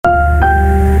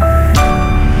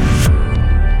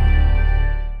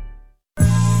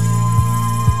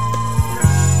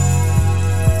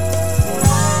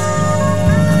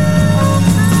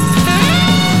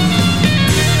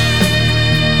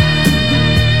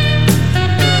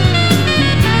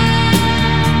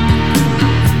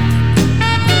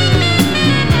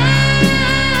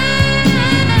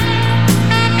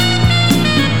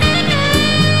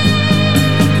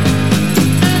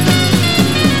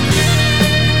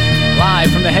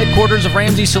Live from the headquarters of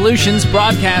Ramsey Solutions,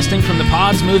 broadcasting from the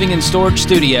Pods Moving and Storage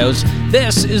Studios,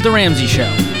 this is The Ramsey Show,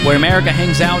 where America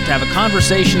hangs out to have a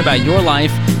conversation about your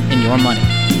life and your money.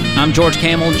 I'm George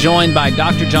Kamel, joined by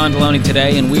Dr. John Deloney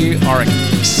today, and we are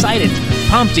excited,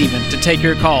 pumped even, to take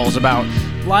your calls about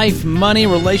life, money,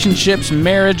 relationships,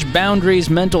 marriage, boundaries,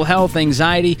 mental health,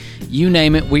 anxiety, you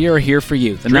name it, we are here for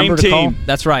you. The Dream number to team. call,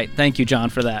 that's right. Thank you, John,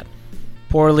 for that.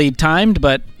 Poorly timed,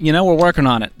 but, we're working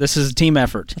on it. This is a team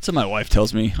effort. That's what my wife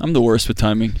tells me. I'm the worst with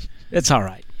timing. It's all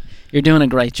right. You're doing a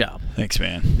great job. Thanks,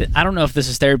 man. I don't know if this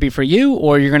is therapy for you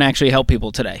or you're going to actually help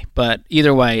people today, but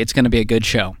either way, it's going to be a good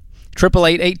show.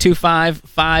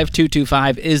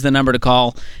 888-825-5225 is the number to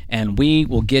call, and we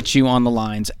will get you on the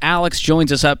lines. Alex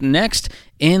joins us up next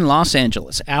in Los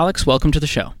Angeles. Alex, welcome to the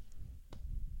show.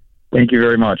 Thank you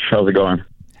very much. How's it going?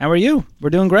 How are you?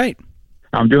 We're doing great.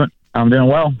 I'm doing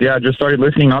well. Yeah, I just started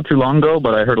listening not too long ago,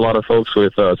 but I heard a lot of folks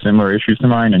with similar issues to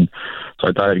mine, and so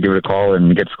I thought I'd give it a call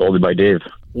and get scolded by Dave.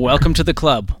 Welcome to the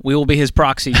club. We will be his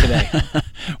proxy today.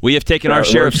 We have taken our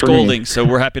share of scoldings, so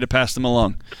we're happy to pass them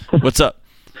along. What's up?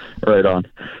 Right on.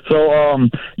 So,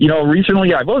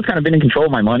 recently I've always kind of been in control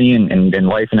of my money and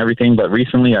life and everything, but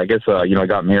recently I guess, I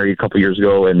got married a couple years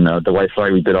ago, and the wife and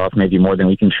I, we bit off maybe more than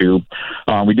we can chew.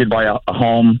 We did buy a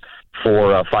home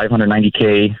for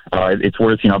 $590K. It's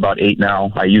worth, about $8 now.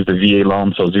 I used a VA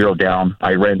loan, so zero down.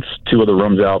 I rent 2 of the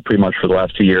rooms out pretty much for the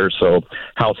last 2 years, so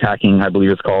house hacking, I believe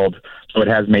it's called. So it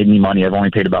has made me money. I've only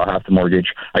paid about half the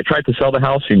mortgage. I tried to sell the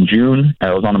house in June.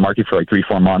 I was on the market for like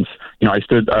 3-4 months. I was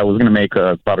going to make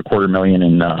about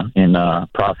 $250,000 in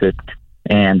profit,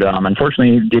 and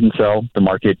unfortunately it didn't sell. The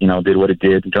market, did what it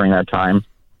did during that time.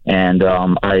 And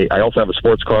I also have a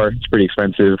sports car. It's pretty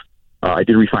expensive. I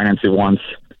did refinance it once,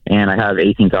 and I have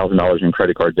 $18,000 in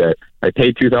credit card debt. I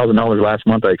paid $2,000 last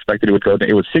month. I expected it would go down.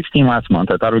 It was 16 last month.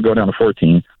 I thought it would go down to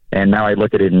 14. And now I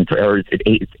look at it, and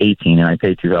it's 18, and I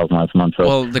paid $2,000 last month. So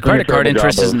well, the credit card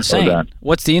interest is insane.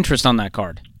 What's the interest on that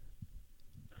card?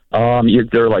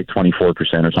 They're like 24% or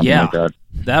something like that.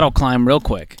 That'll climb real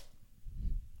quick.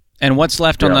 And what's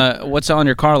left on what's on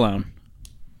your car loan?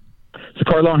 The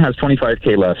car loan has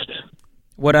 $25K left.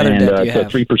 What other debt do you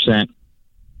have? 3%.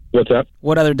 What's that?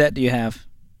 What other debt do you have?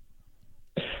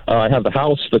 I have the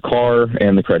house, the car,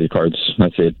 and the credit cards.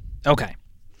 That's it. Okay.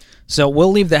 So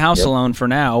we'll leave the house alone for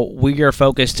now. We are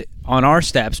focused on our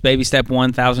steps. Baby step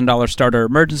 1, $1,000 starter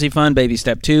emergency fund. Baby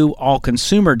step 2, all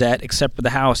consumer debt except for the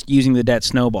house, using the debt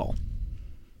snowball.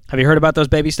 Have you heard about those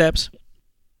baby steps?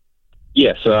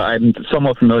 Yes, I'm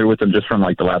somewhat familiar with them just from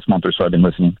like the last month or so I've been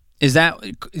listening. Is that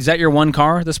your one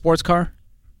car, the sports car?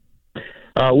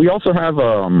 We also have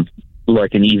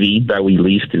like an EV that we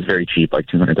leased. It's very cheap, like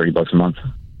 $230 a month.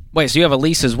 Wait, so you have a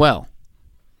lease as well?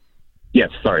 Yes,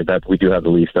 sorry, that we do have the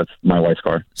lease. That's my wife's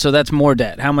car. So that's more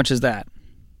debt. How much is that?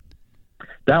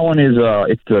 That one is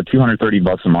it's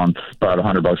 $230 a month, about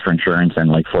 $100 for insurance,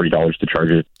 and like $40 to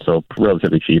charge it. So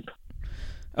relatively cheap.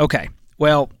 Okay.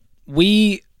 Well,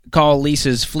 we call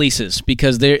leases fleeces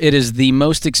because it is the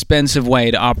most expensive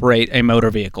way to operate a motor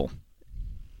vehicle.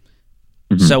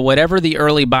 Mm-hmm. So whatever the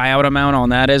early buyout amount on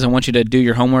that is, I want you to do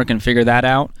your homework and figure that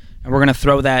out. And we're going to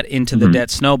throw that into the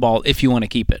debt snowball if you want to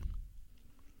keep it.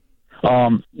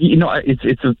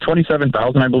 It's a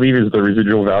 $27,000, I believe, is the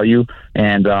residual value,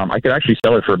 and I could actually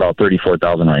sell it for about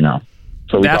 $34,000 right now.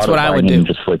 So that's what I would do.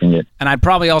 Just flipping it, and I'd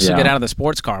probably also get out of the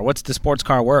sports car. What's the sports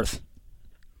car worth?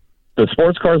 The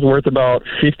sports car is worth about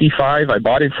 $55,000. I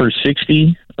bought it for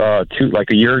 $60,000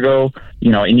 like a year ago.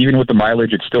 And even with the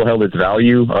mileage, it still held its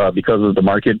value because of the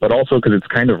market, but also because it's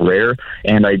kind of rare.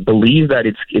 And I believe that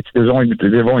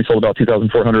they've only sold about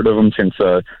 2,400 of them since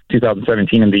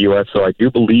 2017 in the U.S. So I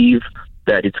do believe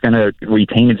that it's going to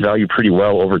retain its value pretty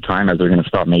well over time as they're going to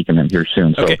stop making them here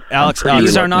soon. So okay, Alex,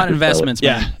 these are not investments,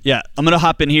 man. Yeah. I'm going to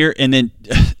hop in here and then,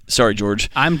 sorry,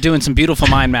 George. I'm doing some beautiful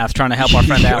mind math trying to help our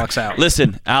friend Alex out.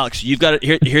 Listen, Alex,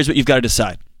 here's what you've got to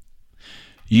decide.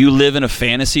 You live in a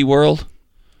fantasy world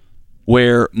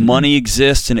where money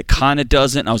exists and it kind of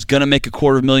doesn't. I was going to make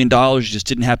 $250,000, just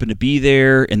didn't happen to be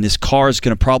there, and this car is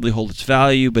going to probably hold its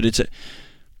value, but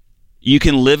you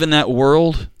can live in that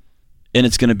world, and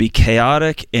it's going to be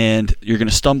chaotic, and you're going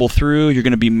to stumble through. You're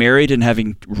going to be married and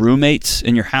having roommates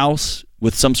in your house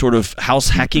with some sort of house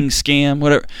hacking scam,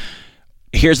 whatever.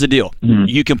 Here's the deal. Mm-hmm.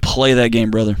 You can play that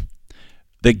game, brother.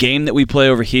 The game that we play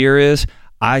over here is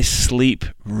I sleep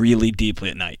really deeply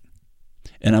at night.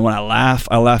 And when I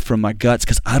laugh from my guts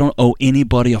because I don't owe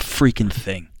anybody a freaking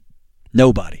thing.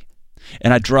 Nobody.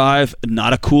 And I drive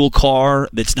not a cool car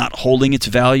that's not holding its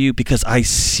value because I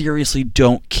seriously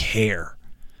don't care.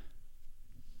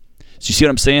 So you see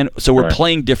what I'm saying? So we're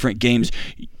playing different games.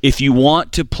 If you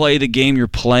want to play the game you're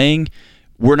playing,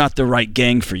 we're not the right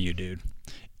gang for you, dude.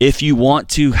 If you want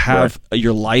to have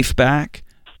your life back,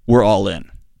 we're all in.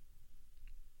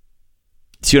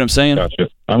 See what I'm saying? Gotcha.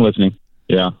 I'm listening.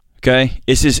 Yeah. Okay,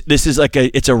 this is like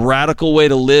it's a radical way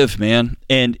to live, man.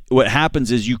 And what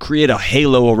happens is you create a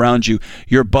halo around you.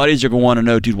 Your buddies are going to want to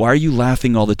know, dude, why are you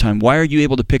laughing all the time? Why are you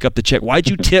able to pick up the check? Why'd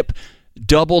you tip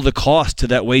double the cost to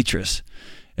that waitress?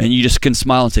 And you just can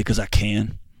smile and say, because I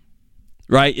can.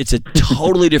 Right? It's a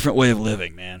totally different way of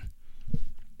living, man.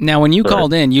 Now, when you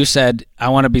called in, you said, I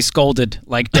want to be scolded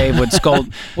like Dave would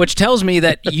scold, which tells me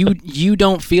that you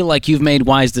don't feel like you've made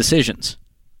wise decisions.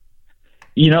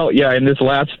 Yeah, in this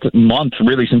last month,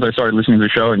 really, since I started listening to the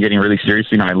show and getting really serious,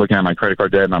 I'm looking at my credit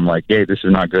card debt and I'm like, hey, this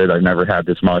is not good. I've never had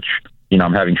this much.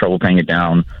 I'm having trouble paying it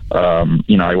down.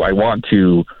 I want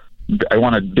to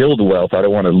build wealth. I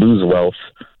don't want to lose wealth.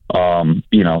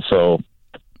 So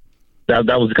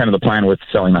that was kind of the plan with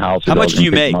selling the house. How much do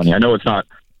you make? Money. I know it's not.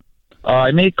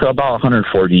 I make about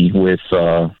 140 with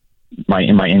my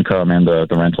income and the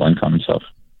rental income and stuff.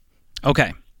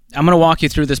 Okay. I'm going to walk you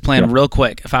through this plan real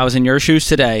quick. If I was in your shoes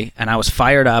today and I was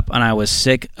fired up and I was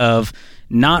sick of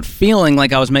not feeling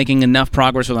like I was making enough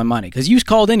progress with my money, because you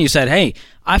called in, you said, hey,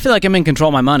 I feel like I'm in control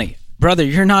of my money. Brother,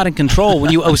 you're not in control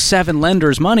when you owe 7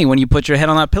 lenders money when you put your head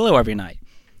on that pillow every night.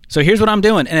 So here's what I'm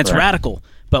doing, and it's radical,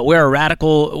 but we're a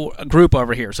radical group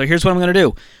over here. So here's what I'm going to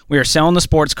do. We are selling the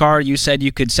sports car. You said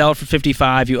you could sell it for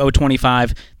 $55. You owe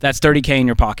 $25. That's $30K in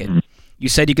your pocket. You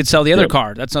said you could sell the other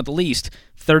car. That's not the least.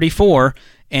 $34,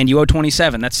 and you owe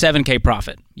 $27. That's $7K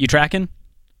profit. You tracking?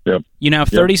 Yep. You now have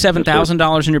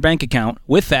 $37,000 in your bank account.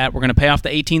 With that, we're going to pay off the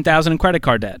 $18,000 in credit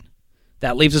card debt.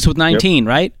 That leaves us with $19,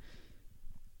 right?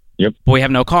 Yep. But we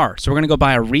have no car. So we're going to go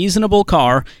buy a reasonable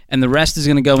car, and the rest is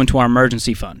going to go into our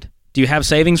emergency fund. Do you have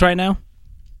savings right now?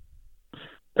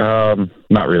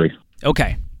 Not really.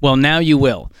 Okay. Well, now you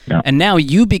will. Yeah. And now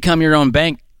you become your own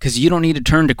bank because you don't need to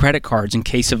turn to credit cards in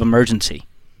case of emergency.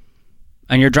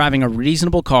 And you're driving a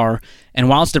reasonable car, and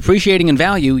while it's depreciating in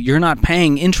value, you're not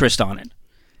paying interest on it.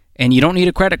 And you don't need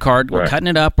a credit card. We're cutting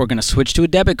it up. We're going to switch to a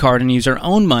debit card and use our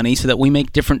own money so that we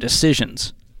make different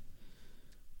decisions.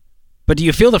 But do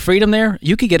you feel the freedom there?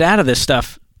 You could get out of this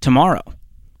stuff tomorrow.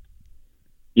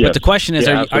 Yes. But the question is,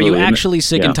 are you actually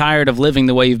sick and tired of living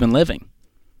the way you've been living?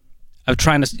 Of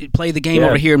trying to play the game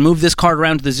over here and move this card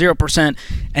around to the 0%,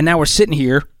 and now we're sitting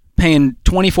here paying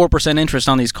 24% interest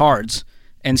on these cards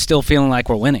and still feeling like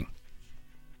we're winning.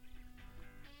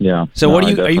 Yeah. So are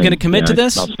you going to commit to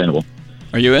this? Not sustainable.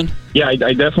 Are you in? Yeah, I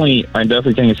definitely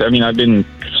think it's. I mean, I've been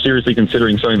seriously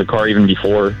considering selling the car even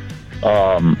before.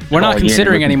 We're not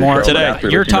considering anymore today.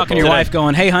 You're talking to your wife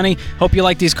going, hey, honey, hope you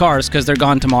like these cars because they're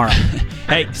gone tomorrow.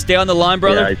 Hey, stay on the line,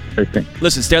 brother. Yeah, I think.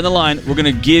 Listen, stay on the line. We're going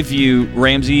to give you,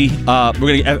 Ramsey, we're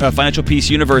going to Financial Peace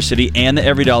University and the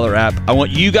Every Dollar app. I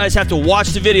want you guys have to watch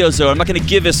the videos, though. I'm not going to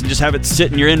give this and just have it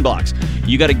sit in your inbox.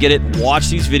 You got to get it, watch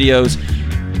these videos,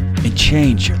 and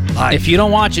change your life. If you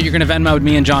don't watch it, you're going to Venmo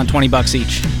me and John $20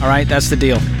 each. All right? That's the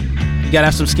deal. You got to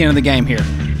have some skin in the game here.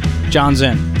 John's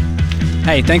in.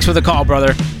 Hey, thanks for the call,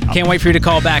 brother. Can't wait for you to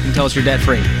call back and tell us you're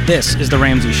debt-free. This is The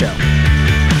Ramsey Show.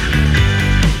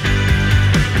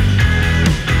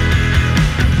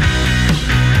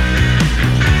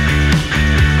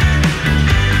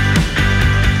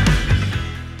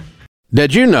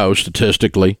 Did you know,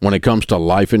 statistically, when it comes to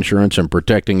life insurance and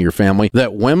protecting your family,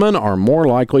 that women are more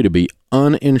likely to be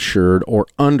uninsured or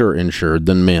underinsured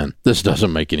than men? This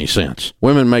doesn't make any sense.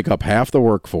 Women make up half the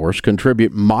workforce,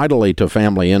 contribute mightily to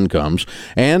family incomes,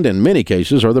 and in many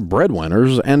cases are the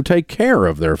breadwinners and take care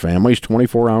of their families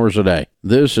 24 hours a day.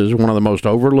 This is one of the most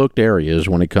overlooked areas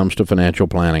when it comes to financial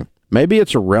planning. Maybe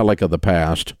it's a relic of the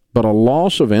past, but a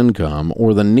loss of income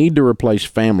or the need to replace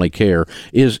family care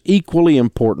is equally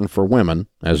important for women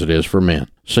as it is for men.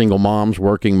 Single moms,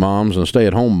 working moms, and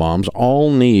stay-at-home moms all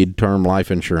need term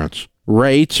life insurance.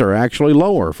 Rates are actually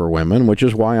lower for women, which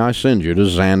is why I send you to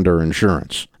Zander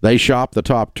Insurance. They shop the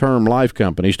top term life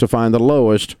companies to find the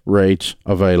lowest rates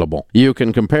available. You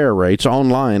can compare rates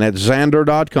online at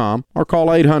Zander.com or call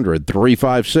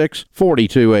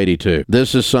 800-356-4282.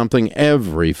 This is something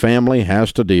every family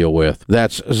has to deal with.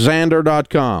 That's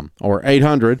Zander.com or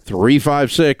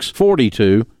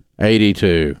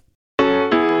 800-356-4282.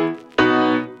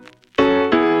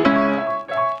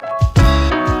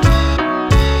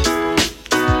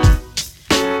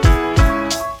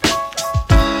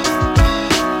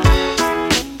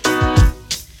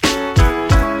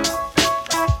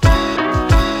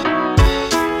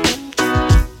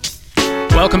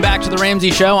 Welcome back to The Ramsey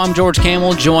Show. I'm George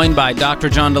Kamel, joined by Dr.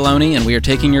 John Deloney, and we are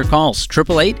taking your calls.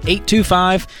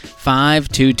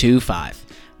 888-825-5225.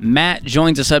 Matt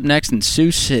joins us up next in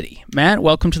Sioux City. Matt,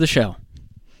 welcome to the show.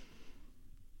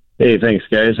 Hey, thanks,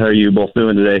 guys. How are you both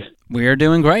doing today? We're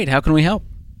doing great. How can we help?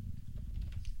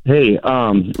 Hey,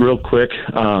 real quick,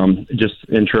 just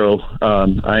intro.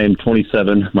 I am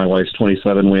 27. My wife's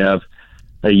 27. We have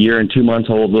a 1 year and 2 months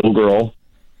old little girl.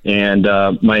 And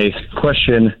my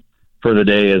question for the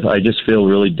day is I just feel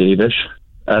really Davish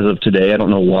as of today. I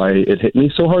don't know why it hit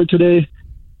me so hard today.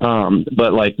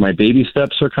 But like my baby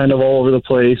steps are kind of all over the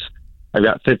place. I've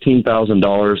got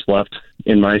 $15,000 left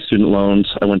in my student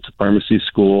loans. I went to pharmacy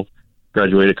school,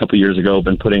 graduated a couple years ago,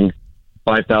 been putting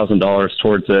 $5,000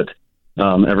 towards it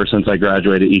ever since I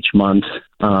graduated each month.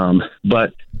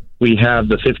 But we have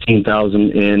the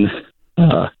 $15,000 in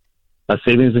a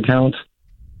savings account,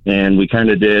 and we kind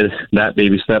of did that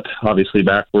baby step, obviously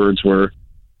backwards, where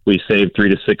we saved 3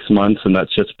 to 6 months, and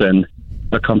that's just been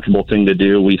a comfortable thing to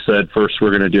do. We said first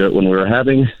we're going to do it when we were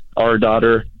having our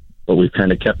daughter, but we've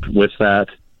kind of kept with that.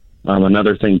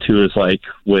 Another thing too is like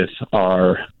with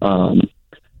our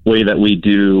way that we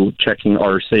do checking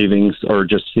our savings or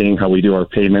just seeing how we do our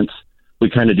payments, we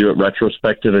kind of do it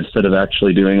retrospective instead of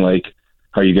actually doing like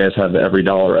how you guys have the Every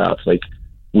Dollar apps. Like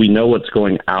we know what's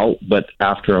going out, but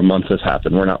after a month has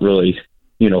happened, we're not really,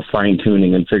 fine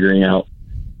tuning and figuring out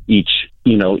each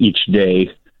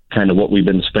day kind of what we've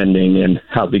been spending and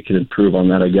how we can improve on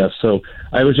that, I guess. So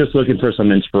I was just looking for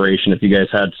some inspiration. If you guys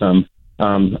had some,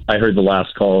 I heard the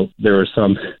last call, there was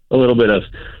a little bit of,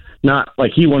 not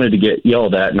like he wanted to get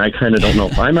yelled at, and I kind of don't know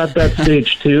if I'm at that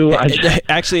stage too.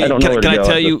 Actually, I don't know can I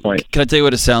tell you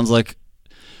what it sounds like?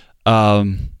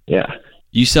 Yeah.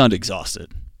 You sound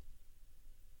exhausted.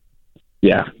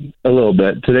 Yeah, a little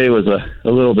bit. Today was a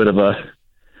little bit of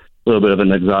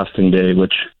an exhausting day,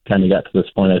 which kind of got to this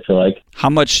point, I feel like.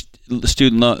 How much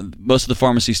student loan? Most of the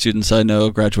pharmacy students I know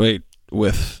graduate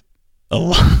with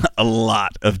a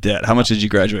lot of debt. How much did you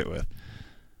graduate with?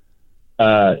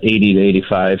 80 to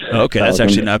 85. Okay, that's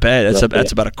actually not bad.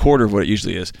 That's about a quarter of what it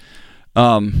usually is.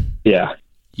 Yeah.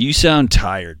 You sound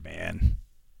tired, man.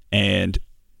 And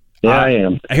I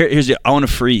am. I want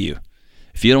to free you.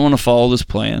 If you don't want to follow this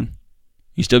plan,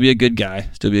 you still be a good guy,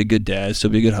 still be a good dad, still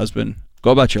be a good husband.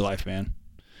 Go about your life, man.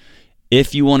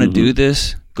 If you want to do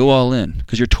this, go all in,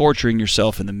 because you're torturing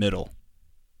yourself in the middle.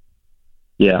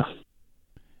 Yeah.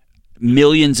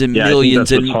 Millions and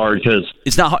millions. I think that's what's hard because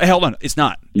it's not. Hold on, it's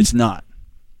not. It's not.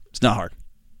 It's not hard. You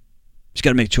just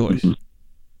got to make a choice.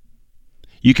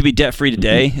 You could be debt free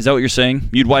today. Is that what you're saying?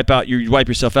 You'd wipe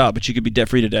yourself out, but you could be debt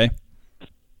free today.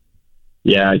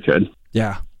 Yeah, I could.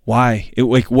 Yeah. Why?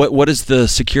 What is the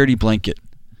security blanket?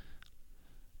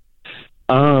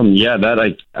 Yeah, that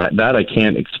I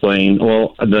can't explain.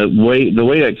 Well, the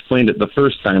way I explained it the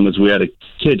first time was we had a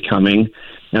kid coming,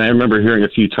 and I remember hearing a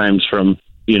few times from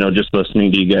just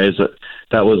listening to you guys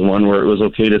that was one where it was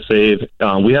okay to save.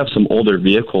 We have some older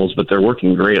vehicles, but they're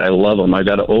working great. I love them. I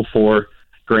got a 04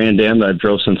 Grand Am that I've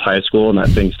drove since high school, and that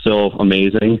thing's still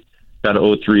amazing. Got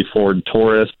a 03 Ford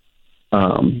Taurus.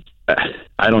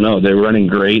 I don't know. They're running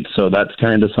great, so that's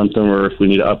kind of something where if we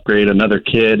need to upgrade another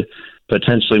kid,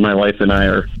 potentially my wife and I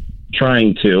are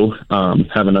trying to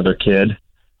have another kid.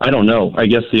 I don't know. I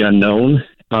guess the unknown,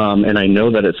 and I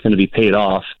know that it's going to be paid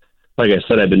off. Like I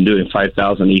said, I've been doing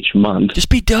 $5,000 each month. Just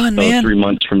be done, man. 3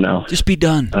 months from now. Just be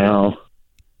done. I know.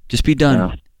 Just be done.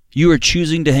 Yeah. You are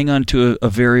choosing to hang on to a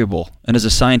variable, and as a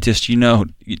scientist,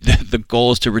 the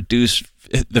goal is to reduce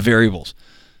the variables.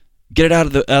 Get it out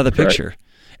of the picture,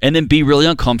 and then be really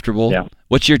uncomfortable. Yeah.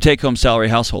 What's your take-home salary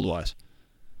household-wise?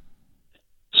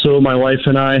 So my wife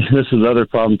and I, this is the other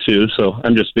problem too. So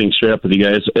I'm just being straight up with you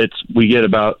guys. We get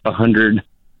about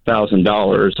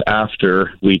 $100,000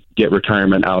 after we get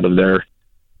retirement out of there.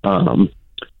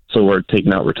 So we're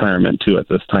taking out retirement too at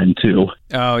this time too.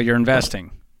 Oh, you're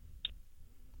investing.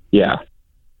 Yeah,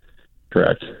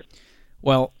 correct.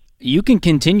 Well, you can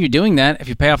continue doing that if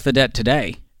you pay off the debt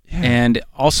today. Yeah. And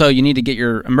also you need to get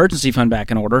your emergency fund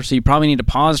back in order. So you probably need to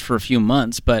pause for a few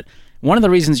months, but one of the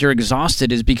reasons you're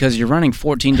exhausted is because you're running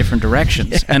 14 different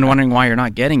directions and wondering why you're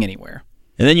not getting anywhere.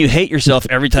 And then you hate yourself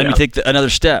every time you take another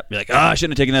step. You're like, I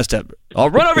shouldn't have taken that step. I'll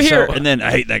run over here. And then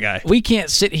I hate that guy. We can't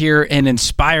sit here and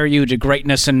inspire you to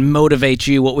greatness and motivate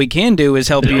you. What we can do is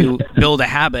help you build a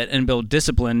habit and build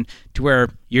discipline to where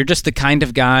you're just the kind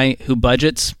of guy who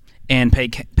budgets and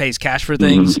pays cash for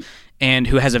things and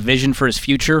who has a vision for his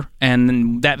future.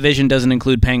 And that vision doesn't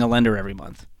include paying a lender every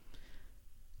month.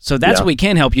 So that's what we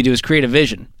can help you do is create a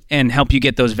vision and help you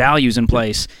get those values in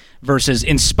place versus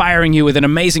inspiring you with an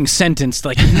amazing sentence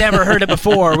like you've never heard it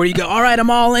before where you go, all right,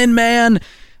 I'm all in, man.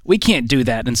 We can't do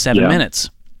that in 7 minutes.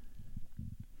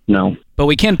 No. But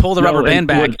we can pull the rubber band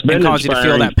back and cause you to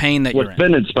feel that pain that you're in. What's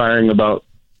been inspiring about...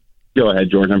 Go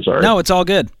ahead, George. I'm sorry. No, it's all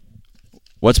good.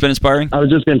 What's been inspiring? I was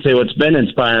just going to say what's been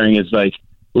inspiring is like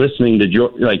listening to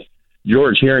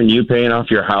George, hearing you paying off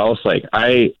your house. Like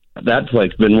that's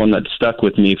like been one that stuck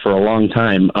with me for a long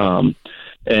time.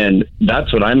 And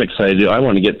that's what I'm excited to do. I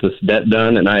want to get this debt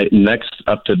done. And next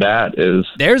up to that is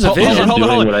there's a vision.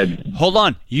 Hold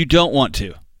on. You don't want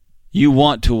to. You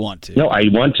want to. No, I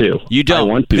want to. You don't. I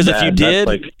want to. Because if you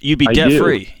did, you'd be debt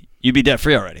free. You'd be debt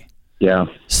free already. Yeah.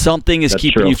 Something is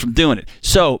keeping you from doing it.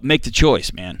 So make the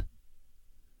choice, man.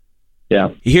 Yeah.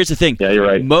 Here's the thing. Yeah, you're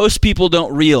right. Most people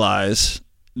don't realize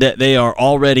that they are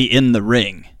already in the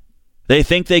ring. They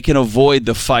think they can avoid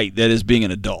the fight that is being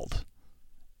an adult.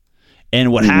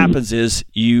 And what happens is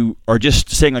you are just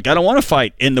saying, like, I don't want to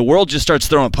fight, and the world just starts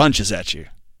throwing punches at you.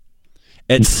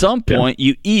 At some point,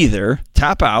 you either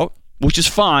tap out, which is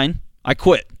fine, I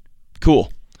quit,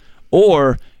 cool,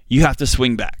 or you have to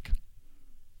swing back.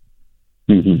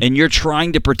 And you're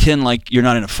trying to pretend like you're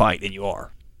not in a fight, and you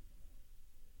are.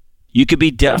 You could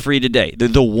be debt-free today.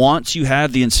 The wants you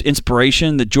have, the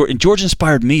inspiration, and George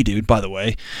inspired me, dude, by the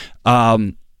way.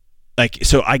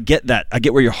 So I get that. I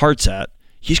get where your heart's at.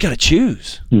 You just got to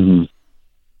choose. Mm-hmm.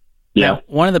 Yeah. Now,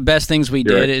 one of the best things we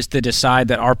did is to decide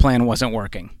that our plan wasn't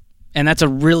working. And that's a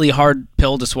really hard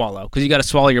pill to swallow because you got to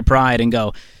swallow your pride and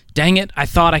go, dang it, I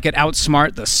thought I could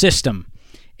outsmart the system.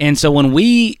 And so when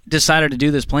we decided to do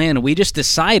this plan, we just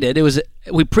decided,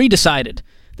 we pre-decided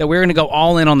that we were going to go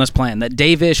all in on this plan, that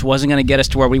Dave Ish wasn't going to get us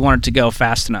to where we wanted to go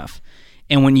fast enough.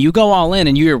 And when you go all in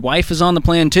and your wife is on the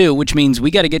plan too, which means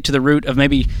we got to get to the root of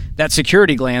maybe that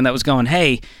security gland that was going,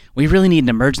 hey, we really need an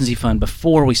emergency fund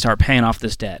before we start paying off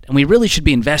this debt. And we really should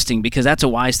be investing because that's a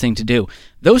wise thing to do.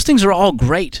 Those things are all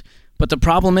great. But the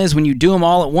problem is when you do them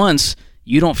all at once,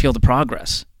 you don't feel the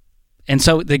progress. And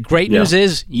so the great news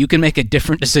is you can make a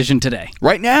different decision today.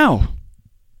 Right now.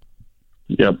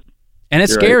 Yep. And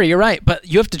it's scary, you're right. But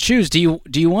you have to choose. Do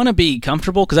you want to be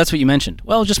comfortable? Because that's what you mentioned.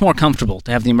 Well, just more comfortable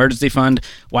to have the emergency fund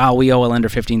while we owe a lender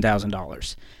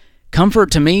 $15,000.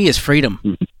 Comfort to me is freedom.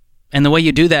 Mm-hmm. And the way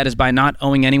you do that is by not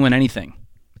owing anyone anything.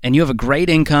 And you have a great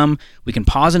income. We can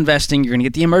pause investing. You're going to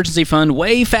get the emergency fund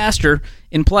way faster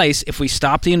in place if we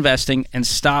stop the investing and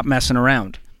stop messing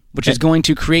around, which is going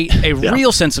to create a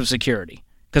real sense of security.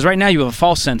 Because right now you have a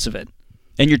false sense of it.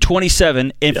 And you're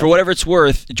 27, and for whatever it's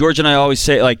worth, George and I always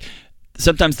say, like,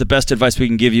 sometimes the best advice we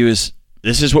can give you is,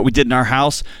 this is what we did in our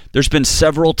house. There's been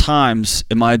several times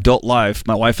in my adult life,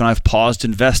 my wife and I have paused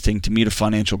investing to meet a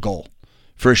financial goal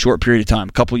for a short period of time,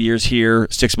 a couple years here,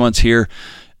 6 months here.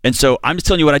 And so I'm just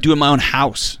telling you what I do in my own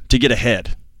house to get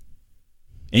ahead.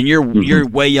 And you're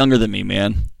way younger than me,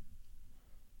 man.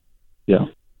 Yeah.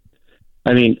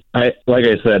 I mean, like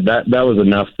I said, that was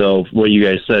enough, though, what you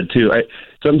guys said, too.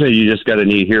 Sometimes you just got to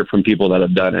need to hear from people that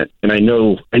have done it. And I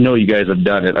know you guys have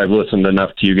done it. I've listened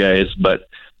enough to you guys, but,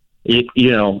 it's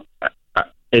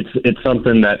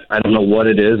something that I don't know what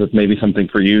it is. It's maybe something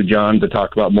for you, John, to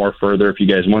talk about more further if you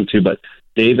guys want to. But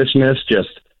Davishness, just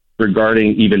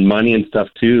regarding even money and stuff,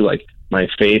 too, like my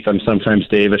faith, I'm sometimes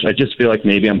Davish. I just feel like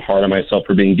maybe I'm hard on myself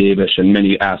for being Davish in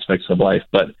many aspects of life,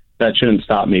 but that shouldn't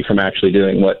stop me from actually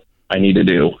doing what I need to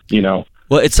do,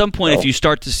 Well, at some point, if you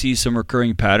start to see some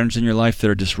recurring patterns in your life that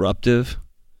are disruptive,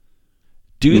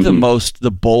 do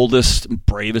the boldest,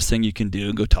 bravest thing you can do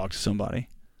and go talk to somebody.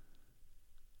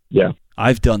 Yeah.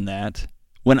 I've done that.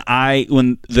 When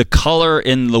the color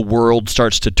in the world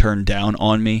starts to turn down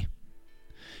on me,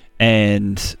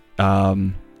 and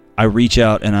I reach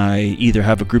out and I either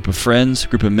have a group of friends, a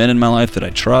group of men in my life that I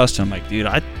trust, and I'm like, dude,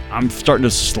 I'm starting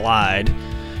to slide.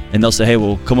 And they'll say, hey,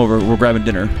 well, come over, we're grabbing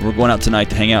dinner, we're going out tonight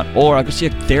to hang out. Or I go see a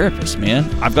therapist, man.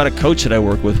 I've got a coach that I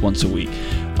work with once a week.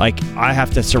 Like, I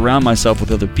have to surround myself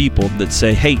with other people that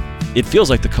say, hey, it feels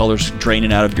like the color's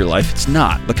draining out of your life. It's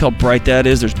not. Look how bright that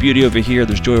is. There's beauty over here.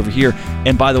 There's joy over here.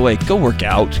 And by the way, go work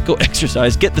out, go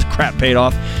exercise, get this crap paid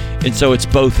off. And so it's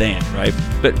both and, right?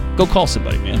 But go call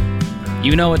somebody, man.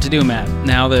 You know what to do, Matt.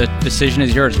 Now the decision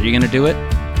is yours. Are you going to do it?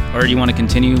 Or do you want to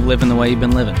continue living the way you've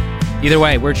been living? Either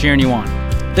way, we're cheering you on.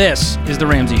 This is The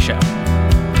Ramsey Show.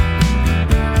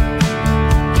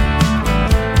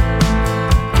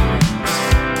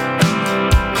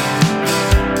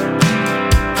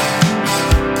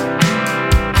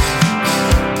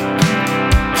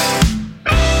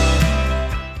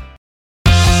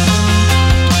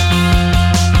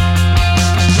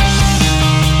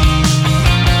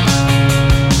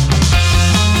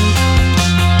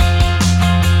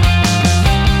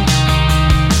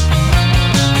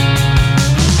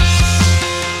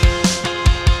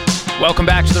 Welcome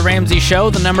back to The Ramsey Show.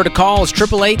 The number to call is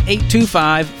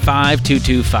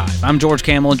 888-825-5225. I'm George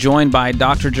Kamel, joined by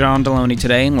Dr. John Deloney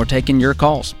today, and we're taking your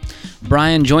calls.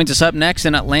 Brian joins us up next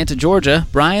in Atlanta, Georgia.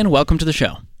 Brian, welcome to the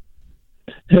show.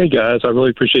 Hey, guys. I really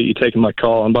appreciate you taking my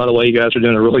call. And by the way, you guys are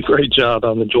doing a really great job.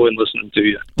 I'm enjoying listening to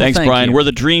you. Thanks, thank Brian. you. We're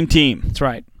the dream team. That's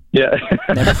right. Yeah.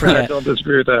 Never forget. I don't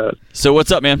disagree with that. So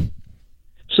what's up, man?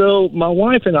 So my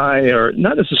wife and I are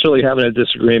not necessarily having a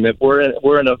disagreement. We're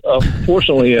in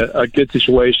fortunately a good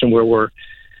situation where we're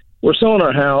selling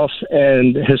our house,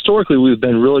 and historically we've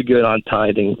been really good on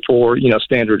tithing for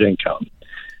standard income.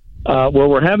 Where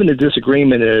we're having a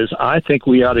disagreement is I think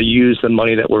we ought to use the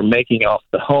money that we're making off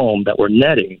the home that we're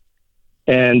netting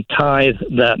and tithe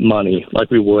that money like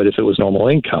we would if it was normal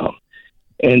income.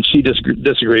 And she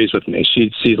disagrees with me.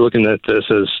 She's looking at this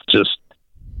as just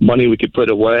money we could put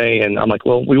away, and I'm like,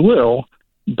 well, we will,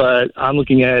 but I'm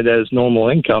looking at it as normal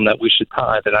income that we should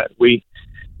tithe. And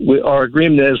our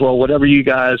agreement is, well, whatever you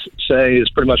guys say is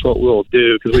pretty much what we'll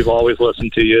do because we've always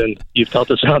listened to you and you've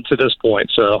helped us out to this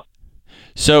point.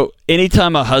 So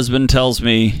anytime a husband tells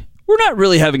me we're not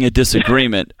really having a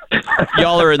disagreement,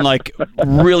 y'all are in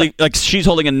really she's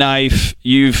holding a knife,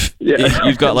 you've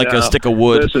got a stick of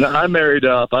wood. Listen, I'm married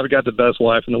up. I've got the best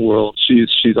wife in the world.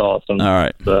 She's awesome. All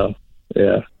right. So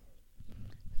yeah.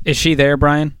 Is she there,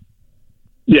 Brian?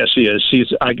 Yeah, she is.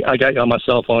 I got you on my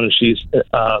cell phone, and she's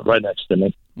right next to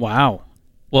me. Wow.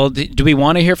 Well, do we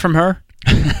want to hear from her?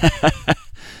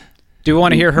 Do we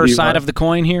want to hear her side of the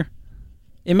coin here?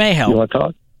 It may help. You want to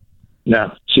talk?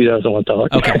 No, she doesn't want to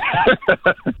talk. Okay.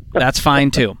 That's fine,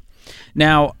 too.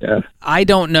 Now, I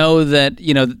don't know that,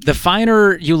 the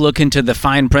finer you look into the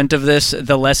fine print of this,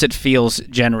 the less it feels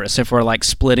generous if we're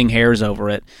splitting hairs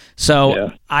over it.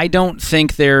 So I don't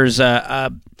think there's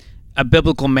a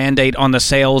biblical mandate on the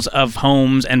sales of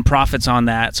homes and profits on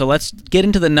that. So let's get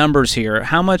into the numbers here.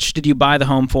 How much did you buy the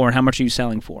home for and how much are you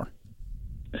selling for?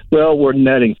 Well, we're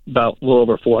netting about a little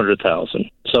over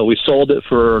 $400,000. So we sold it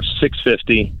for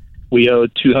 $650. We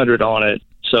owed $200 on it.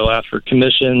 So after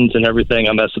commissions and everything,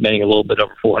 I'm estimating a little bit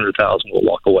over $400,000 we'll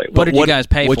walk away with. What did you guys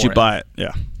pay for What'd you it? buy it?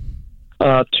 Yeah.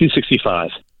 $265.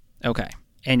 Okay.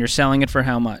 And you're selling it for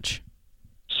how much?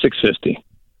 $650.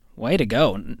 Way to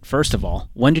go. First of all,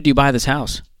 when did you buy this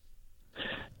house?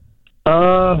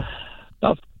 About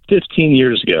 15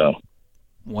 years ago.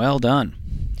 Well done.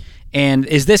 And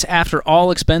is this after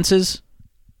all expenses?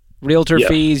 Realtor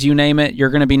fees, you name it, you're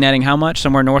going to be netting how much?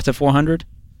 Somewhere north of $400,000?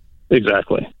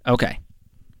 Exactly. Okay.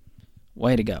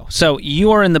 Way to go. So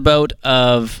you are in the boat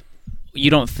of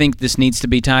you don't think this needs to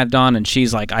be tithed on, and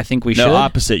she's like, I think we should? No,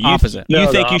 opposite. Opposite.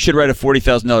 You think you should write a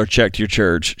 $40,000 check to your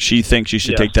church. She thinks you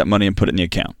should take that money and put it in the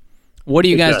account. What are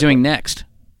you guys doing next?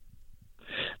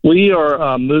 We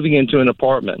are moving into an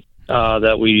apartment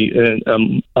that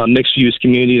a mixed-use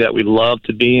community that we love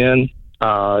to be in.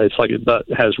 It's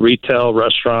it has retail,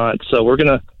 restaurants. So we're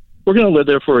gonna live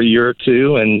there for a year or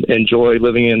two and enjoy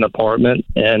living in an apartment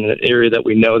and an area that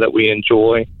we know that we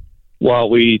enjoy while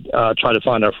we try to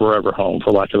find our forever home,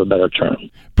 for lack of a better term.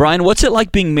 Brian, what's it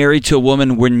like being married to a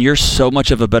woman when you're so much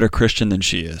of a better Christian than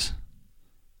she is?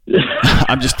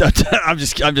 I'm just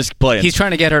playing. He's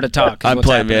trying to get her to talk. I'm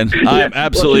playing, man. I'm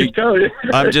absolutely.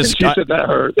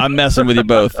 I'm messing with you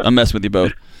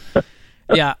both.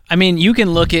 Yeah, I mean, you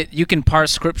can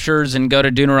parse scriptures and go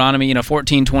to Deuteronomy,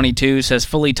 14:22 says,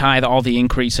 fully tithe all the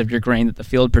increase of your grain that the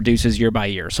field produces year by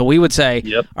year. So we would say,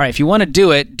 all right, if you want to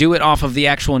do it off of the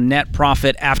actual net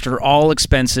profit after all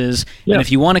expenses. Yep. And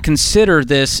if you want to consider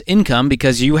this income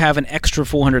because you have an extra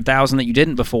 $400,000 that you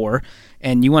didn't before,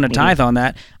 and you want to tithe on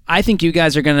that, I think you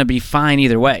guys are going to be fine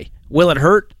either way. Will it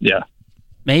hurt? Yeah.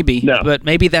 Maybe, no. But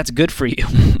maybe that's good for you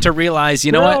to realize,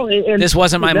 this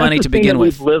wasn't my money to begin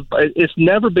with. It's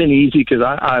never been easy because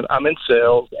I'm in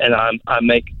sales and I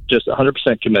make just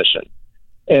 100% commission,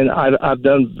 and I've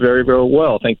done very, very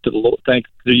well thanks to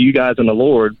you guys and the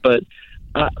Lord. But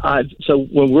so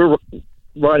when we're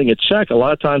writing a check, a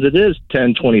lot of times it is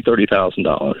 $10,000, $20,000,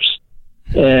 $30,000,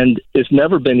 and it's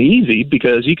never been easy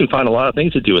because you can find a lot of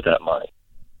things to do with that money,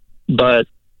 but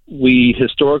we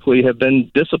historically have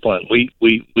been disciplined.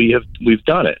 We've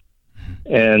done it,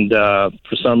 and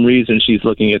for some reason, she's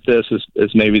looking at this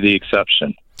as maybe the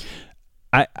exception.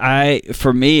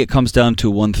 For me, it comes down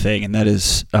to one thing, and that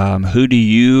is, who do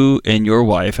you and your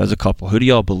wife, as a couple, who do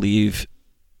y'all believe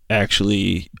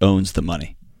actually owns the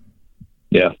money?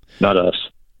 Yeah, not us.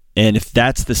 And if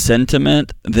that's the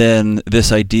sentiment, then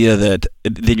this idea that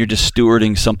then you're just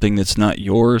stewarding something that's not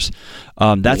yours,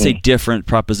 that's a different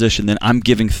proposition than I'm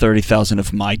giving $30,000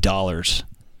 of my dollars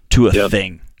to a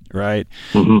thing, right?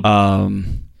 Mm-hmm.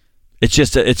 It's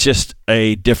just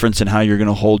a difference in how you're going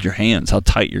to hold your hands, how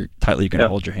tightly you're going to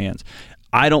hold your hands.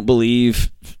 I don't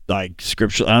believe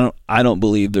scripture. I don't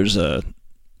believe there's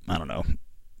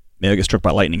maybe I get struck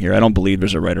by lightning here. I don't believe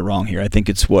there's a right or wrong here. I think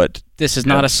it's what this is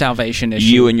not a salvation issue.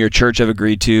 You and your church have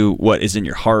agreed to, what is in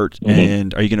your heart,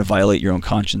 and are you going to violate your own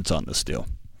conscience on this deal?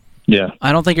 Yeah.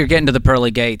 I don't think you're getting to the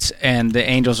pearly gates and the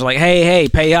angels are like, hey,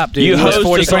 pay up, dude. You hosed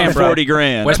 40 us grand, on bro. 40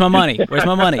 grand. Where's my money?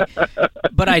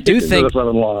 But I do think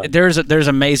there's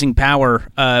amazing power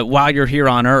while you're here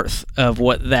on earth of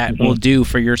what that will do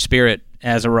for your spirit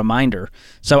as a reminder.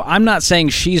 So I'm not saying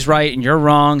she's right and you're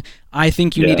wrong. I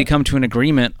think you need to come to an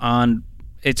agreement on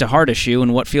it's a heart issue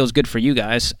and what feels good for you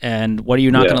guys and what are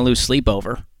you not going to lose sleep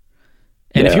over.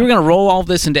 And if you were going to roll all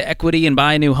this into equity and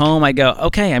buy a new home, I go,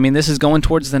 okay, I mean, this is going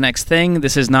towards the next thing.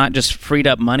 This is not just freed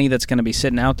up money that's going to be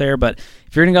sitting out there. But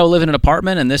if you're going to go live in an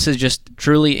apartment and this is just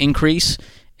truly increase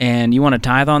and you want to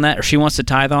tithe on that or she wants to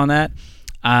tithe on that,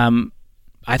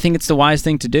 I think it's the wise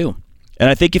thing to do. And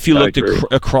I think if you looked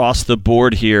across the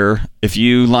board here, if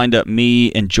you lined up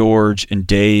me and George and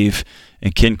Dave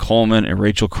and Ken Coleman and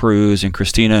Rachel Cruz and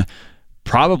Christina,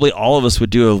 probably all of us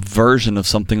would do a version of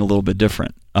something a little bit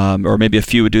different. Or maybe a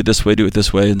few would do it this way, do it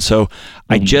this way. And so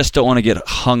I just don't want to get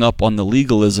hung up on the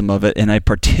legalism of it, and I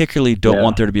particularly don't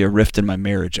want there to be a rift in my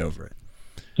marriage over it.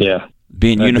 Yeah.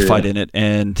 Being unified in it.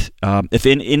 And if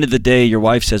in the end of the day your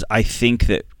wife says, I think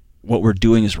that what we're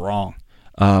doing is wrong,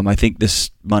 I think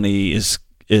this money is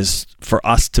for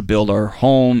us to build our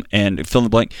home and fill in the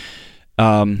blank,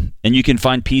 and you can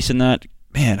find peace in that,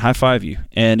 man, high five you.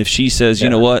 And if she says, you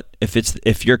know what,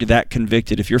 if you're that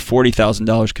convicted, if you're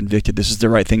 $40,000 convicted, this is the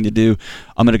right thing to do,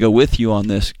 I'm going to go with you on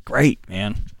this. Great,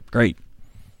 man. Great.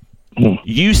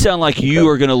 You sound like you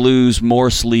are going to lose more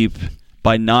sleep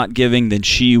by not giving than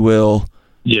she will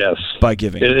by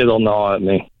giving. It'll gnaw at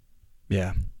me.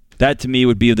 Yeah. That to me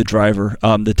would be the driver.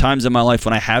 The times in my life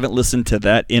when I haven't listened to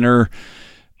that inner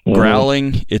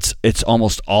growling, it's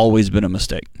almost always been a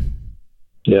mistake.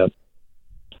 Yeah.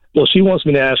 Well, she wants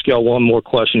me to ask y'all one more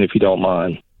question, if you don't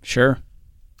mind. Sure.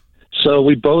 So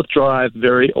we both drive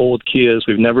very old Kias.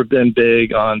 We've never been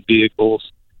big on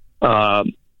vehicles.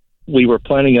 We were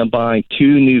planning on buying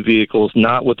 2 new vehicles,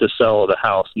 not with the sale of the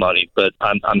house money, but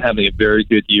I'm having a very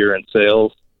good year in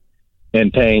sales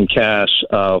and paying cash,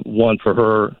 one for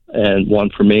her and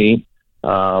one for me.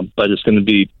 But it's going to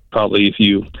be probably, if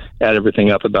you add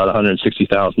everything up, about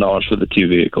 $160,000 for the 2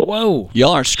 vehicles. Whoa.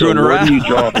 Y'all aren't screwing where around. Do you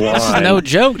draw the line? This is no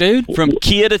joke, dude. From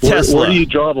Kia to Tesla. Where do you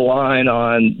draw the line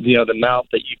on, the amount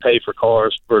that you pay for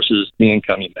cars versus the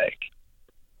income you make?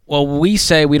 Well, we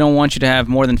say we don't want you to have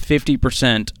more than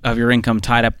 50% of your income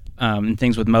tied up in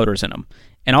things with motors in them.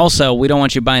 And also, we don't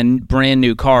want you buying brand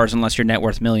new cars unless you're net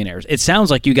worth millionaires. It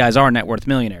sounds like you guys are net worth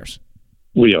millionaires.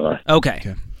 We are.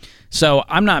 Okay. So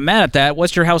I'm not mad at that.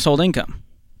 What's your household income?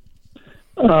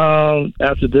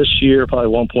 After this year, probably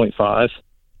 1.5.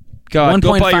 God,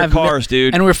 go buy your cars,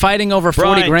 dude. And we're fighting over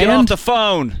 40 grand? Get off the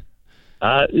phone.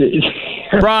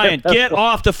 Brian, get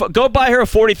off the phone. Go buy her a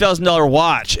 $40,000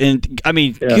 watch. And, I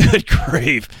mean, good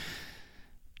grief.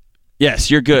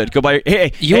 Yes, you're good. Go buy your...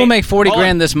 Hey, you will make 40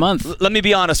 grand this month. Let me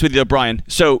be honest with you, Brian.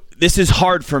 So this is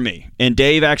hard for me. And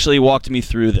Dave actually walked me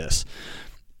through this.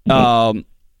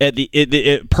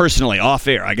 Personally, off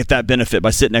air, I get that benefit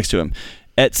by sitting next to him.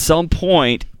 At some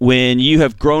point, when you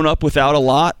have grown up without a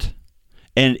lot,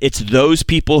 and it's those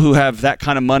people who have that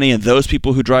kind of money and those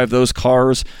people who drive those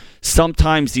cars,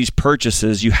 sometimes these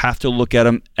purchases, you have to look at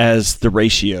them as the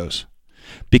ratios.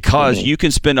 Because you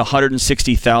can spend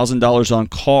 $160,000 on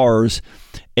cars,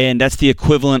 and that's the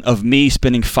equivalent of me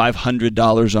spending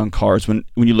 $500 on cars when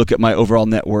you look at my overall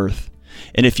net worth.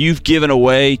 And if you've given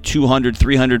away $200,000,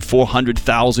 $300,000,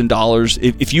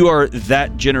 $400,000, if you are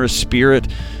that generous spirit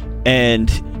and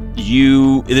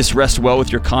this rests well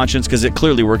with your conscience, because it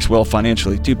clearly works well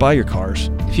financially, dude, buy your cars.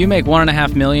 If you make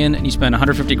 $1.5 million and you spend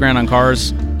 $150 grand on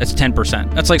cars, that's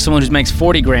 10%. That's like someone who makes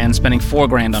 40 grand spending $4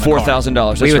 grand on a car.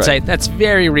 $4,000. We would say that's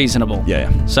very reasonable.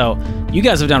 Yeah. So you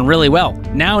guys have done really well.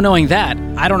 Now knowing that,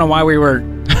 I don't know why we were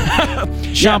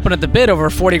chomping at the bit over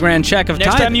a 40 grand check of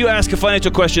Next time you ask a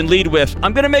financial question, lead with,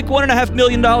 I'm going to make $1.5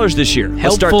 million this year.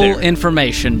 Helpful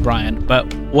information, Brian,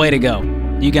 but way to go.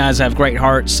 You guys have great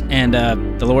hearts, and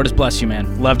the Lord has blessed you,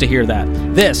 man. Love to hear that.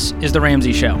 This is The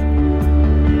Ramsey Show.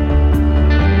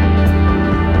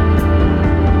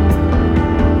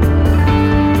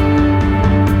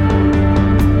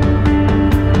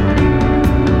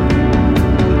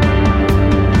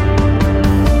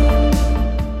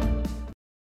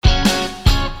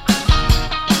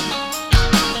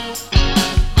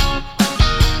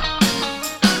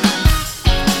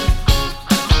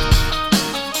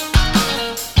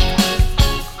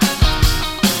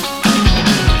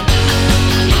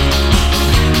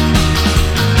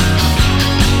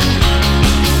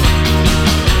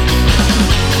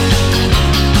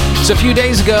 So a few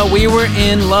days ago, we were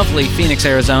in lovely Phoenix,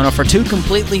 Arizona for 2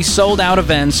 completely sold-out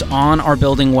events on our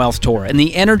Building Wealth Tour. And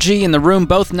the energy in the room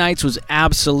both nights was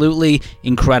absolutely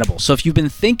incredible. So if you've been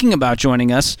thinking about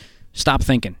joining us, stop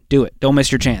thinking. Do it. Don't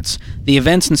miss your chance. The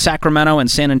events in Sacramento and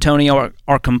San Antonio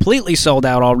are completely sold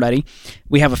out already.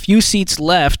 We have a few seats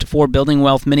left for Building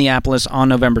Wealth Minneapolis on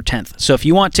November 10th. So if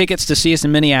you want tickets to see us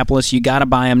in Minneapolis, you got to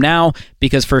buy them now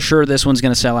because for sure this one's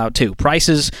going to sell out too.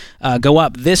 Prices go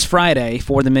up this Friday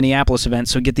for the Minneapolis event,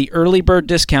 so get the early bird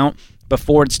discount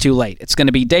before it's too late. It's going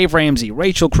to be Dave Ramsey,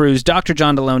 Rachel Cruz, Dr.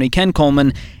 John Deloney, Ken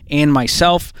Coleman, and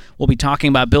myself. We'll be talking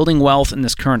about building wealth in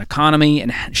this current economy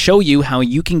and show you how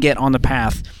you can get on the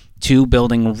path to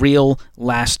building real,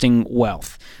 lasting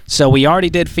wealth. So we already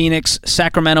did Phoenix.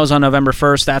 Sacramento's on November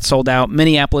 1st. That's sold out.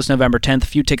 Minneapolis, November 10th. A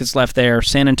few tickets left there.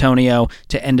 San Antonio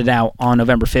to end it out on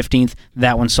November 15th.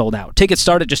 That one sold out. Tickets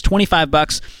start at just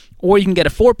 $25, or you can get a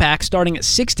 4-pack starting at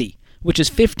 $60, which is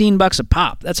 $15 a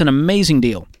pop. That's an amazing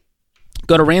deal.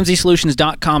 Go to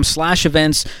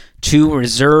RamseySolutions.com/events to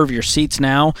reserve your seats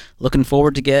now. Looking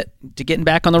forward to getting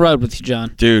back on the road with you,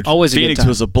 John. Dude, always Phoenix a good time.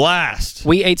 was a blast.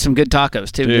 We ate some good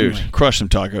tacos, too, didn't we? Dude, crush some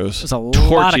tacos. It was a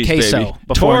lot of queso baby.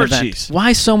 before the event.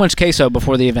 Why so much queso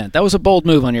before the event? That was a bold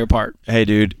move on your part. Hey,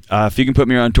 dude, if you can put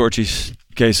me around Torchy's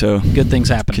queso, good things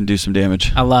happen. Can do some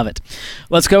damage. I love it.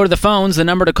 Let's go to the phones. The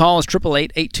number to call is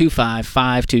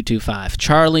 888-825-5225.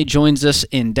 Charlie joins us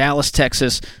in Dallas,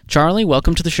 Texas. Charlie,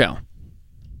 welcome to the show.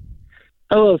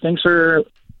 Hello, thanks for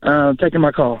taking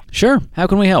my call. Sure. How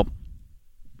can we help?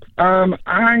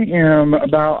 I am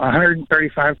about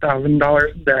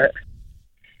 $135,000 in debt.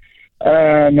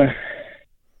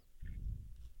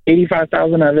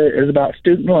 $85,000 of it is about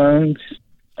student loans,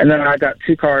 and then I got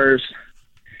 2 cars.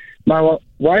 My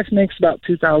wife makes about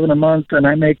 $2,000 a month, and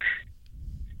I make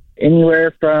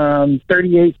anywhere from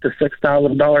 $38,000 to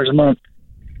 $6,000 a month,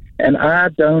 and I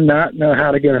do not know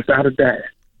how to get us out of debt.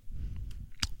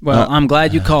 Well, I'm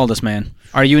glad you called us, man.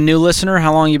 Are you a new listener?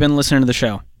 How long have you been listening to the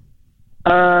show?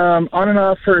 On and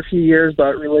off for a few years,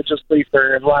 but religiously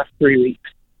for the last 3 weeks.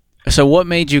 So what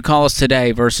made you call us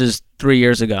today versus 3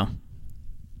 years ago?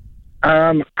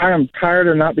 I am tired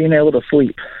of not being able to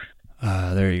sleep.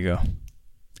 There you go.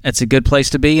 It's a good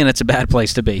place to be, and it's a bad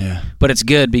place to be. Yeah. But it's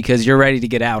good because you're ready to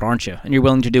get out, aren't you? And you're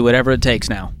willing to do whatever it takes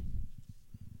now.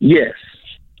 Yes.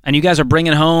 And you guys are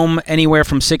bringing home anywhere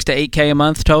from $6,000 to $8,000 a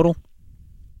month total?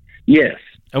 Yes.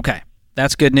 Okay.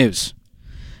 That's good news.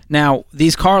 Now,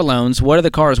 these car loans, what are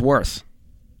the cars worth?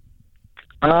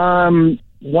 One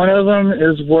of them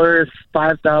is worth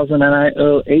 $5,000 and I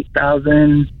owe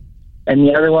 $8,000, and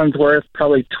the other one's worth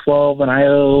probably $12,000 and I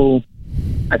owe,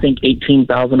 I think,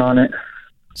 $18,000 on it.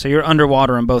 So you're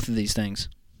underwater on both of these things?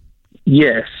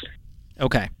 Yes.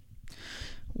 Okay.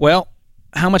 Well,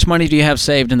 how much money do you have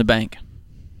saved in the bank?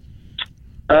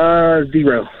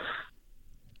 0.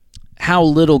 How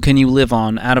little can you live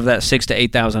on out of that $6,000 to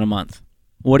 $8,000 a month?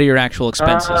 What are your actual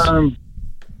expenses?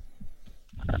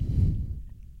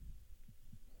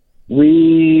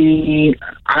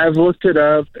 I've looked it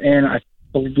up, and I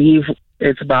believe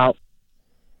it's about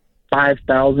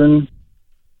 $5,000.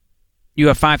 You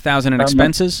have $5,000 in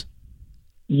expenses?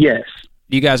 Yes.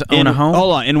 Do you guys own a home?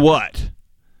 Hold on. In what?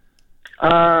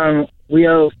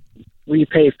 We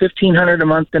pay $1,500 a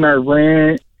month in our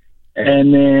rent,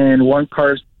 and then one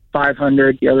car's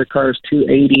 $500, the other car's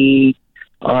 $280.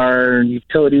 Our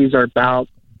utilities are about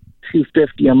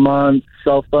 $250 a month.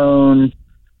 Cell phone,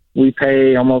 we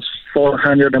pay almost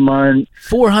 $400 a month.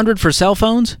 $400 for cell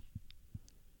phones?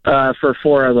 For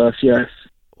 4 of us, yes.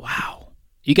 Wow,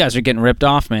 you guys are getting ripped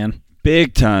off, man.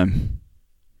 Big time.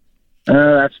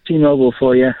 That's T-Mobile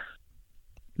for you.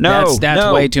 No,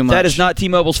 that's way too much. That is not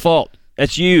T-Mobile's fault.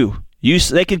 That's you.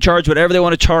 They can charge whatever they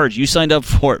want to charge. You signed up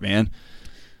for it, man.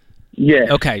 Yeah.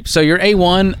 Okay, so you're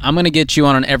A1. I'm going to get you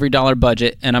on an every dollar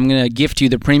budget, and I'm going to gift you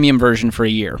the premium version for a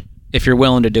year if you're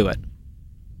willing to do it.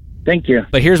 Thank you.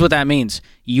 But here's what that means.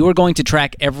 You are going to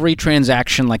track every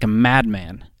transaction like a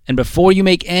madman. And before you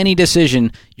make any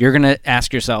decision, you're going to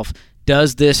ask yourself,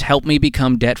 does this help me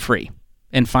become debt-free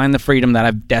and find the freedom that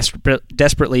I've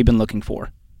desperately been looking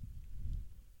for?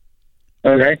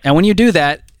 Okay. And when you do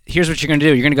that, here's what you're going to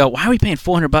do. You're going to go, why are we paying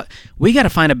 $400? We got to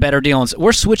find a better deal.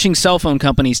 We're switching cell phone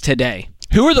companies today.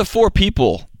 Who are the 4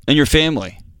 people in your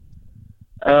family?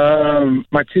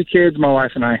 My 2 kids, my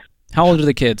wife, and I. How old are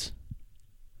the kids?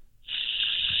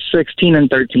 16 and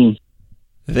 13.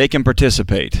 They can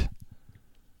participate.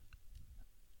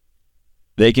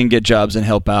 They can get jobs and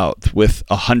help out with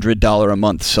a $100 a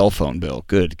month cell phone bill.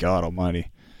 Good God almighty.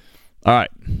 All right.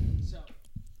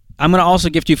 I'm going to also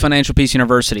gift you Financial Peace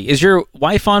University. Is your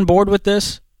wife on board with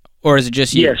this, or is it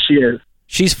just you? Yes, she is.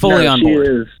 She's fully on board.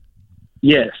 She is.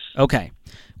 Yes. Okay.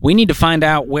 We need to find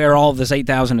out where all of this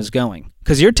 $8,000 is going.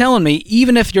 Because you're telling me,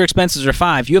 even if your expenses are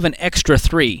 $5,000, you have an extra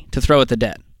 $3,000 to throw at the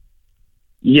debt.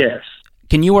 Yes.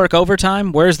 Can you work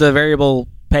overtime? Where's the variable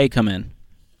pay come in?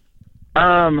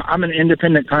 I'm an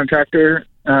independent contractor.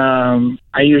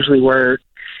 I usually work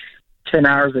 10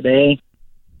 hours a day,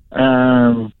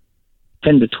 10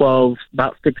 to 12,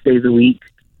 about 6 days a week.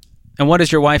 And what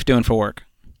is your wife doing for work?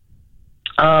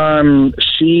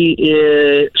 She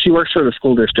works for the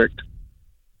school district.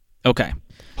 Okay.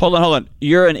 Hold on.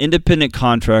 You're an independent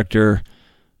contractor.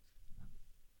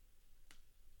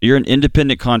 You're an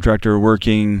independent contractor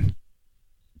working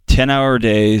 10-hour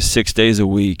days, 6 days a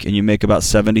week, and you make about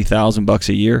 $70,000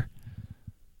 a year?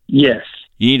 Yes.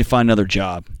 You need to find another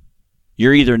job.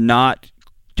 You're either not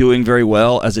doing very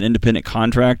well as an independent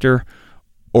contractor,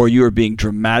 or you are being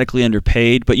dramatically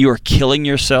underpaid, but you are killing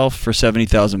yourself for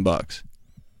 $70,000.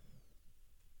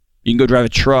 You can go drive a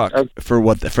truck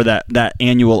for that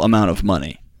annual amount of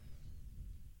money.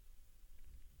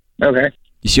 Okay.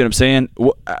 You see what I'm saying?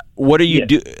 What do you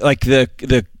do? Like the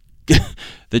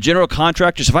general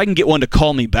contractors, if I can get one to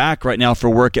call me back right now for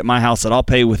work at my house that I'll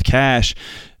pay with cash,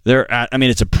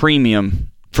 it's a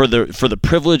premium for the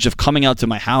privilege of coming out to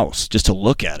my house just to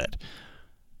look at it.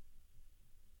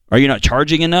 Are you not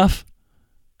charging enough?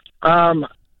 I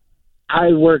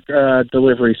work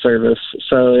delivery service,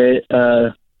 so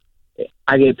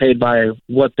I get paid by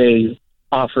what they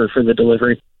offer for the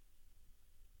delivery.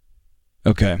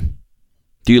 Okay.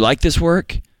 Do you like this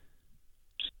work?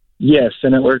 Yes,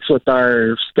 and it works with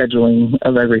our scheduling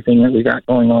of everything that we got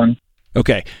going on.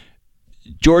 Okay.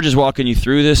 George is walking you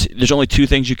through this. There's only two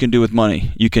things you can do with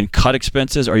money. You can cut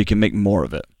expenses or you can make more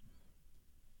of it.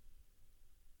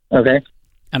 Okay.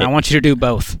 And I want you to do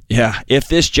both. Yeah. If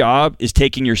this job is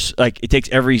taking it takes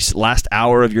every last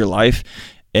hour of your life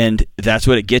and that's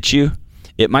what it gets you,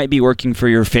 it might be working for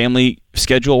your family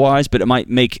schedule-wise, but it might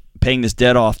make paying this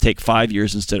debt off take 5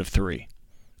 years instead of 3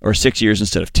 or 6 years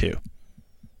instead of 2.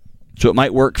 So it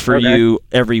might work for you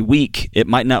every week. It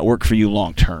might not work for you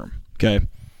long term. Okay.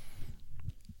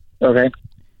 Okay.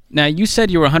 Now, you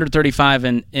said you were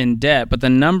 $135 in debt, but the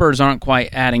numbers aren't quite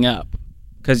adding up.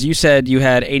 Because you said you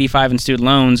had $85 in student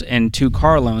loans and 2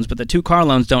 car loans, but the 2 car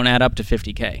loans don't add up to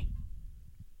 $50K.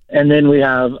 And then we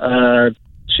have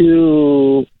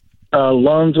 2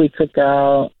 loans we took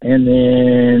out, and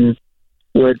then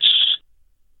which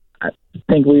I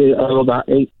think we owe about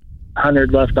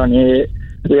 $800 left on it.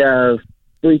 We have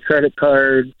 3 credit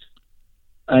cards,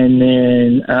 and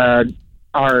then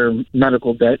our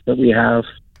medical debt that we have.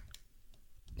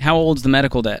 How old's the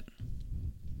medical debt?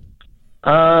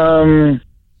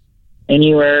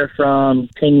 Anywhere from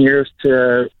 10 years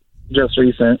to just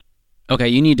recent. Okay,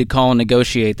 you need to call and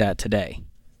negotiate that today.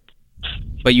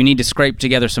 But you need to scrape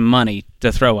together some money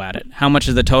to throw at it. How much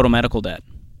is the total medical debt?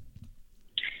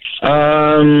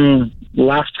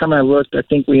 Last time I looked, I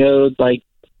think we owed like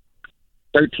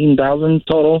 $13,000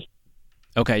 total.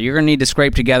 Okay, you're going to need to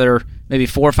scrape together maybe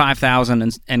 $4,000 or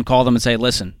 $5,000 and call them and say,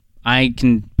 listen, I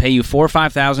can pay you $4,000 or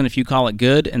 $5,000 if you call it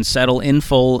good and settle in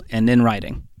full and in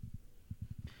writing.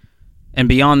 And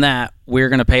beyond that, we're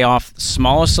going to pay off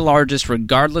smallest to largest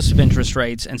regardless of interest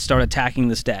rates and start attacking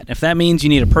this debt. If that means you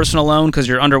need a personal loan because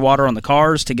you're underwater on the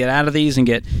cars to get out of these and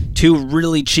get 2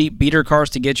 really cheap beater cars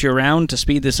to get you around to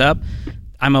speed this up,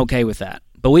 I'm okay with that.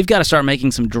 But we've got to start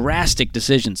making some drastic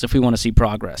decisions if we want to see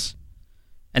progress.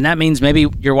 And that means maybe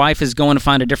your wife is going to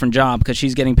find a different job because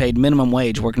she's getting paid minimum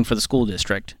wage working for the school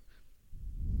district.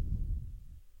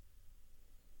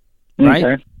 Right?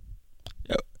 Okay.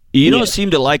 You don't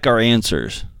seem to like our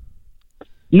answers.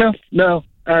 No.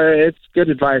 It's good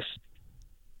advice.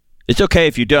 It's okay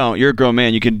if you don't. You're a grown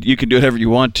man. You can do whatever you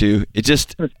want to. It's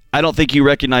just I don't think you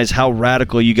recognize how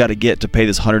radical you got to get to pay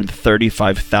this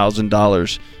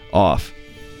 $135,000 off.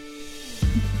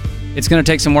 It's going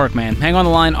to take some work, man. Hang on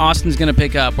the line. Austin's going to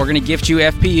pick up. We're going to gift you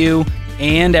FPU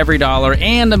and EveryDollar,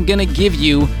 and I'm going to give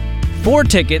you 4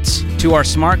 tickets to our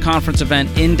Smart Conference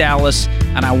event in Dallas,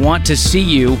 and I want to see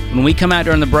you. When we come out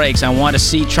during the breaks, I want to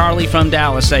see Charlie from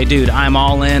Dallas say, dude, I'm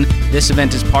all in. This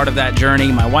event is part of that journey.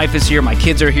 My wife is here. My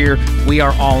kids are here. We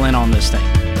are all in on this thing.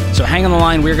 So hang on the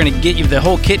line. We're going to get you the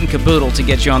whole kit and caboodle to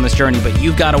get you on this journey, but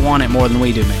you've got to want it more than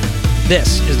we do, man.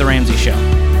 This is The Ramsey Show.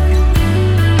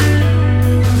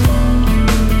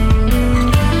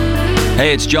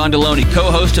 Hey, it's John Deloney,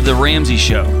 co-host of The Ramsey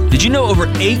Show. Did you know over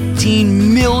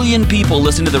 18 million people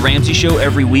listen to The Ramsey Show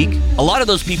every week? A lot of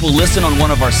those people listen on one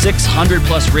of our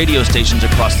 600-plus radio stations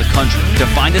across the country. To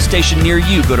find a station near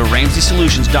you, go to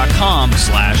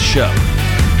RamseySolutions.com/show.